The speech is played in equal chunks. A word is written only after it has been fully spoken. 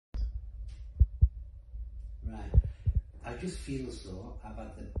I just feel as though I've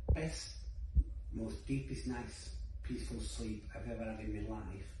had the best, most deepest, nice, peaceful sleep I've ever had in my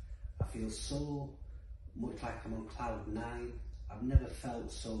life. I feel so much like I'm on cloud 9. I've never felt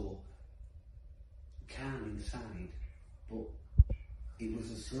so calm inside, but it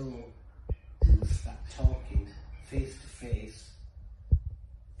was as though we would start talking face to face.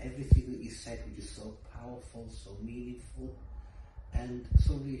 Everything that you said was just so powerful, so meaningful, and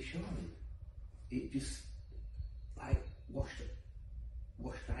so reassuring. It just like washed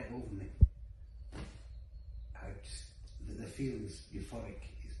right over me. The feeling's euphoric.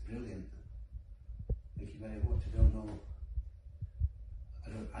 It's brilliant. Thank you very much. I don't know.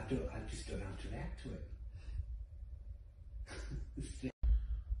 I just don't know how to react to it.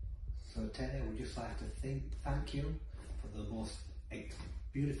 So Terry, I would just like to thank you for the most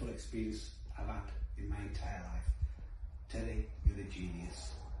beautiful experience I've had in my entire life. Terry, you're a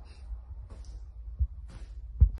genius.